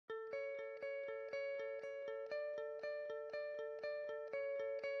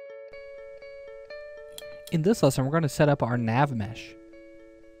In this lesson, we're going to set up our nav mesh.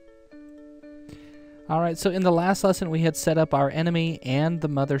 Alright, so in the last lesson we had set up our enemy and the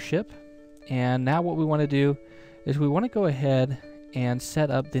mothership, and now what we want to do is we want to go ahead and set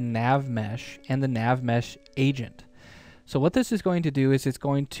up the nav mesh and the nav mesh agent. So what this is going to do is it's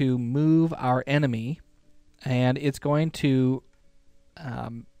going to move our enemy, and it's going to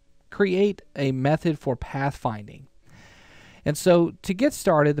create a method for pathfinding. And so to get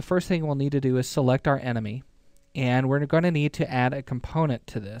started, the first thing we'll need to do is select our enemy, and we're going to need to add a component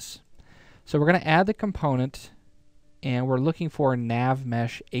to this. So we're going to add the component, and we're looking for Nav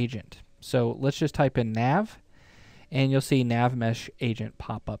Mesh Agent. So let's just type in nav, and you'll see Nav Mesh Agent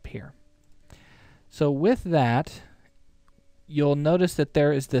pop up here. So with that, you'll notice that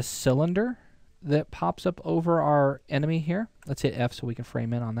there is this cylinder that pops up over our enemy here. Let's hit F so we can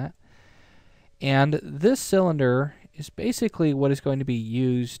frame in on that. And this cylinder is basically what is going to be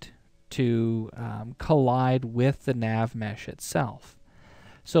used to collide with the nav mesh itself.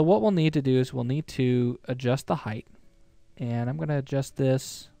 So what we'll need to do is we'll need to adjust the height, and I'm going to adjust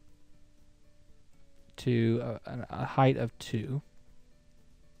this to a height of 2,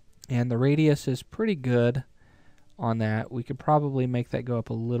 and the radius is pretty good on that. We could probably make that go up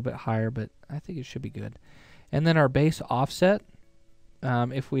a little bit higher, but I think it should be good. And then our base offset,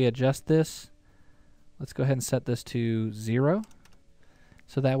 if we adjust this, let's go ahead and set this to 0,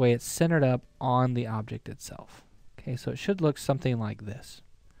 so that way it's centered up on the object itself. Okay, so it should look something like this.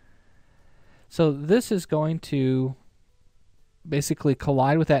 So this is going to basically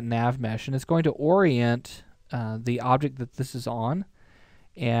collide with that nav mesh, and it's going to orient the object that this is on,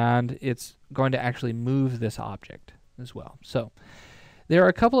 and it's going to actually move this object as well. So there are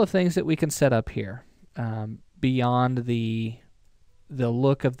a couple of things that we can set up here beyond the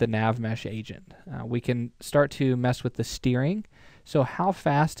look of the nav mesh agent. We can start to mess with the steering. So how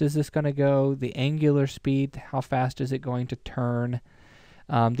fast is this going to go? The angular speed, how fast is it going to turn?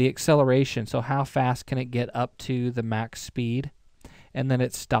 The acceleration, so how fast can it get up to the max speed? And then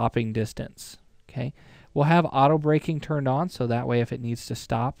its stopping distance. Okay, we'll have auto braking turned on, so that way if it needs to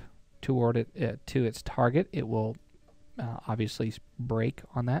stop toward it to its target, it will obviously brake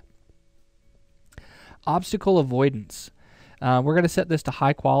on that. Obstacle avoidance. We're going to set this to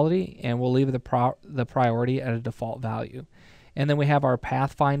high quality, and we'll leave the priority at a default value. And then we have our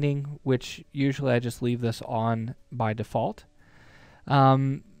pathfinding, which usually I just leave this on by default.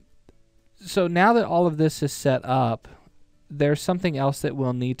 So now that all of this is set up, there's something else that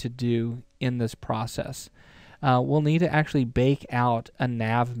we'll need to do in this process. We'll need to actually bake out a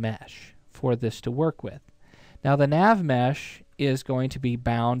nav mesh for this to work with. Now the nav mesh is going to be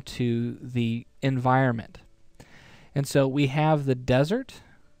bound to the environment. And so we have the desert,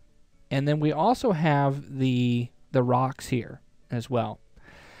 and then we also have the rocks here as well.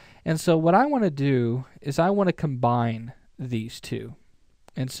 And so what I want to do is I want to combine these two.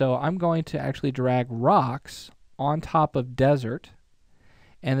 And so I'm going to actually drag rocks on top of desert,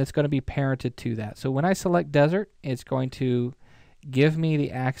 and it's going to be parented to that. So when I select desert, it's going to give me the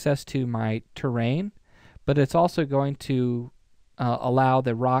access to my terrain, but it's also going to allow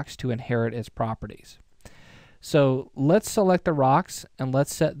the rocks to inherit its properties. So let's select the rocks and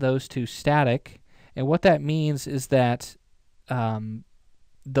let's set those to static. And what that means is that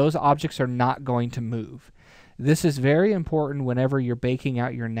those objects are not going to move. This is very important whenever you're baking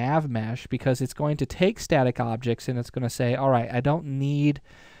out your nav mesh, because it's going to take static objects and it's going to say, all right, I don't need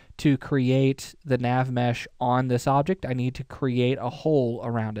to create the nav mesh on this object. I need to create a hole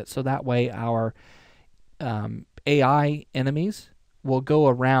around it. So that way our AI enemies will go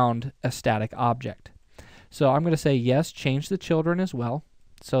around a static object. So I'm going to say yes, change the children as well.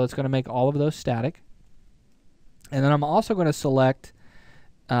 So it's going to make all of those static. And then I'm also going to select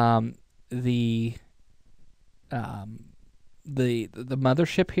the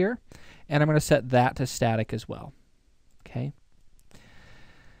mothership here, and I'm going to set that to static as well. Okay.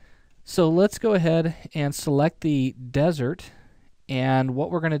 So let's go ahead and select the desert, and what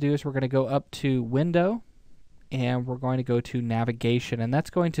we're going to do is we're going to go up to Window, and we're going to go to Navigation, and that's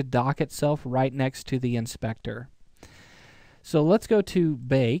going to dock itself right next to the inspector. So let's go to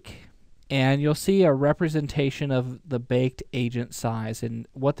Bake, and you'll see a representation of the baked agent size, and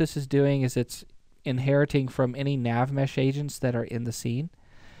what this is doing is it's inheriting from any nav mesh agents that are in the scene.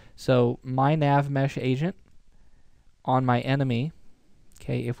 So my nav mesh agent on my enemy,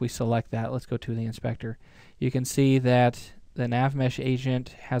 okay, if we select that, let's go to the inspector, you can see that the nav mesh agent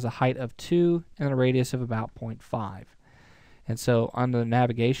has a height of 2 and a radius of about 0.5. And so on the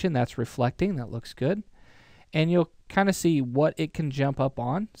navigation, that's reflecting, that looks good. And you'll kind of see what it can jump up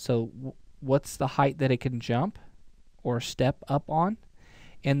on. So what's the height that it can jump or step up on?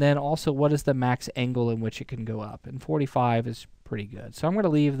 and then also what is the max angle in which it can go up, and 45 is pretty good. So I'm going to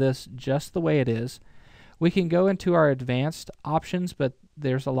leave this just the way it is. We can go into our advanced options, but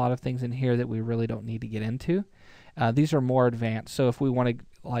there's a lot of things in here that we really don't need to get into. These are more advanced, so if we want to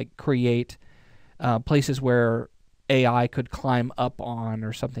like create places where AI could climb up on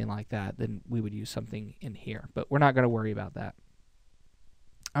or something like that, then we would use something in here, but we're not going to worry about that.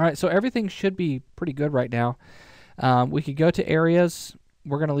 All right, so everything should be pretty good right now. We could go to areas.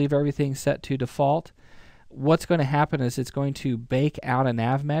 We're going to leave everything set to default. What's going to happen is it's going to bake out a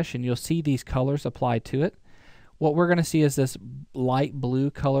nav mesh, and you'll see these colors applied to it. What we're going to see is this light blue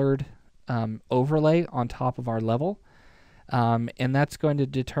colored overlay on top of our level, and that's going to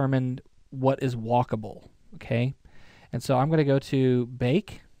determine what is walkable, okay? And so I'm going to go to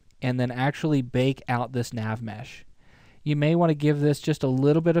bake and then actually bake out this nav mesh. You may want to give this just a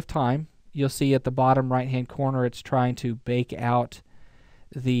little bit of time. You'll see at the bottom right hand corner it's trying to bake out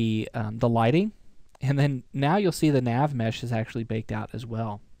the lighting, and then now you'll see the nav mesh is actually baked out as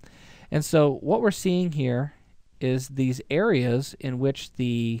well. And so what we're seeing here is these areas in which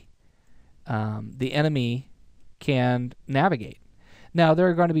the enemy can navigate. Now there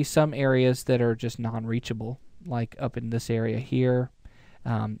are going to be some areas that are just non-reachable, like up in this area here.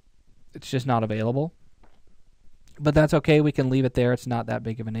 It's just not available. But that's okay, we can leave it there, it's not that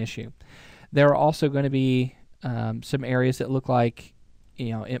big of an issue. There are also going to be some areas that look like,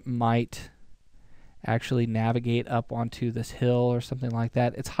 you know, it might actually navigate up onto this hill or something like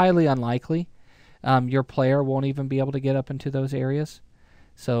that. It's highly unlikely. Your player won't even be able to get up into those areas,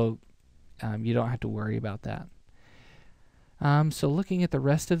 so you don't have to worry about that. So looking at the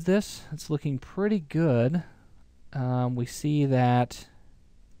rest of this, it's looking pretty good. We see that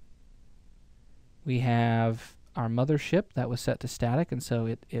we have our mothership that was set to static, and so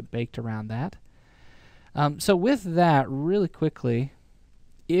it baked around that. So with that, really quickly,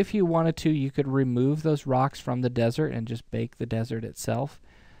 if you wanted to, you could remove those rocks from the desert and just bake the desert itself.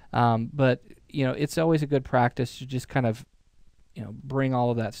 But you know, it's always a good practice to just kind of, you know, bring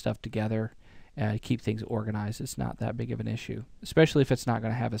all of that stuff together and keep things organized. It's not that big of an issue, especially if it's not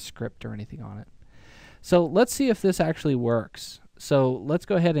going to have a script or anything on it. So let's see if this actually works. So let's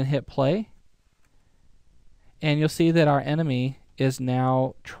go ahead and hit play. And you'll see that our enemy is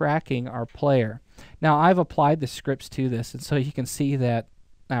now tracking our player. Now I've applied the scripts to this, and so you can see that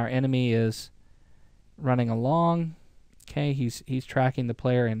our enemy is running along. Okay, he's tracking the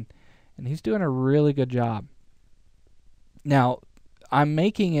player, and he's doing a really good job. Now I'm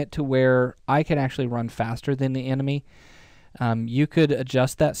making it to where I can actually run faster than the enemy. You could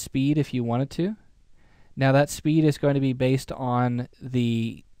adjust that speed if you wanted to. Now that speed is going to be based on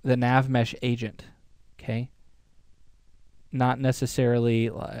the Nav Mesh Agent, okay? Not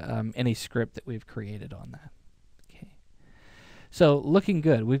necessarily any script that we've created on that. Okay. So looking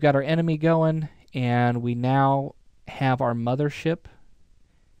good. We've got our enemy going, and we now have our mothership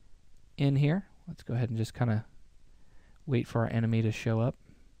in here. Let's go ahead and just kind of wait for our enemy to show up.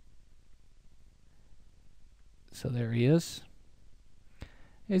 So there he is.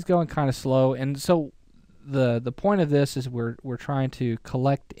 He's going kind of slow, and so the point of this is we're trying to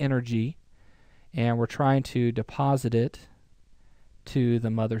collect energy, and we're trying to deposit it to the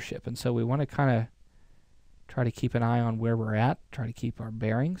mothership. And so we want to kind of try to keep an eye on where we're at, try to keep our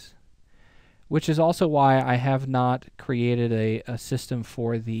bearings, which is also why I have not created a system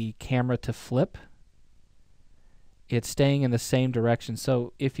for the camera to flip. It's staying in the same direction.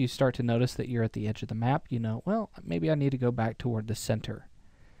 So if you start to notice that you're at the edge of the map, you know, well, maybe I need to go back toward the center.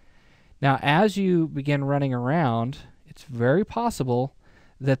 Now, as you begin running around, it's very possible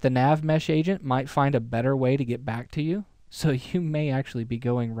that the Nav Mesh Agent might find a better way to get back to you. So you may actually be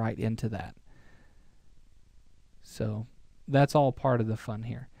going right into that. So that's all part of the fun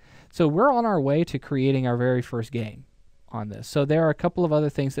here. So we're on our way to creating our very first game on this. So there are a couple of other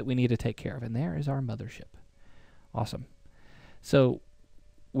things that we need to take care of, and there is our mothership. Awesome. So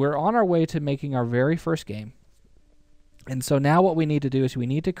we're on our way to making our very first game. And so now what we need to do is we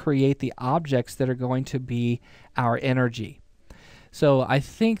need to create the objects that are going to be our energy. So I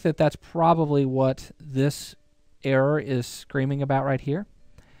think that that's probably what this error is screaming about right here.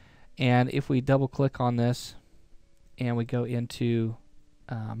 And if we double click on this and we go into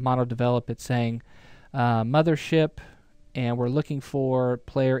mono develop, it's saying mothership, and we're looking for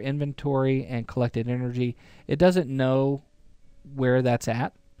player inventory and collected energy. It doesn't know where that's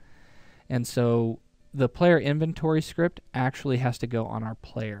at, and so the player inventory script actually has to go on our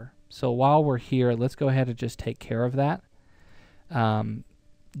player. So while we're here, let's go ahead and just take care of that,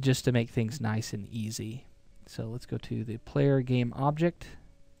 just to make things nice and easy. So let's go to the player game object.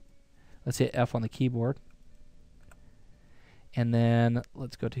 Let's hit F on the keyboard. And then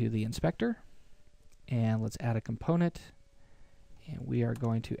let's go to the inspector and let's add a component. And we are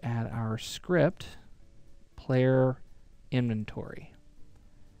going to add our script, player inventory.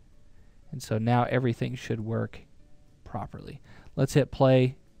 And so now everything should work properly. Let's hit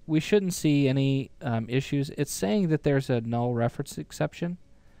play. We shouldn't see any issues. It's saying that there's a null reference exception.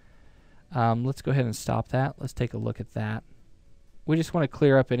 Let's go ahead and stop that. Let's take a look at that. We just want to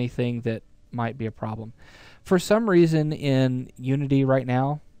clear up anything that might be a problem. For some reason in Unity right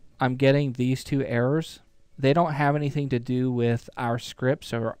now, I'm getting these two errors. They don't have anything to do with our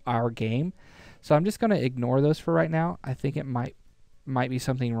scripts or our game. So I'm just going to ignore those for right now. I think it might be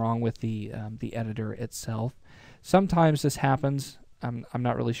something wrong with the editor itself. Sometimes this happens. I'm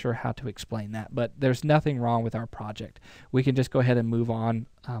not really sure how to explain that, but there's nothing wrong with our project. We can just go ahead and move on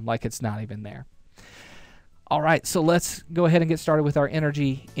like it's not even there. All right, so let's go ahead and get started with our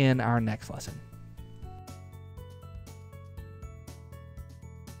energy in our next lesson.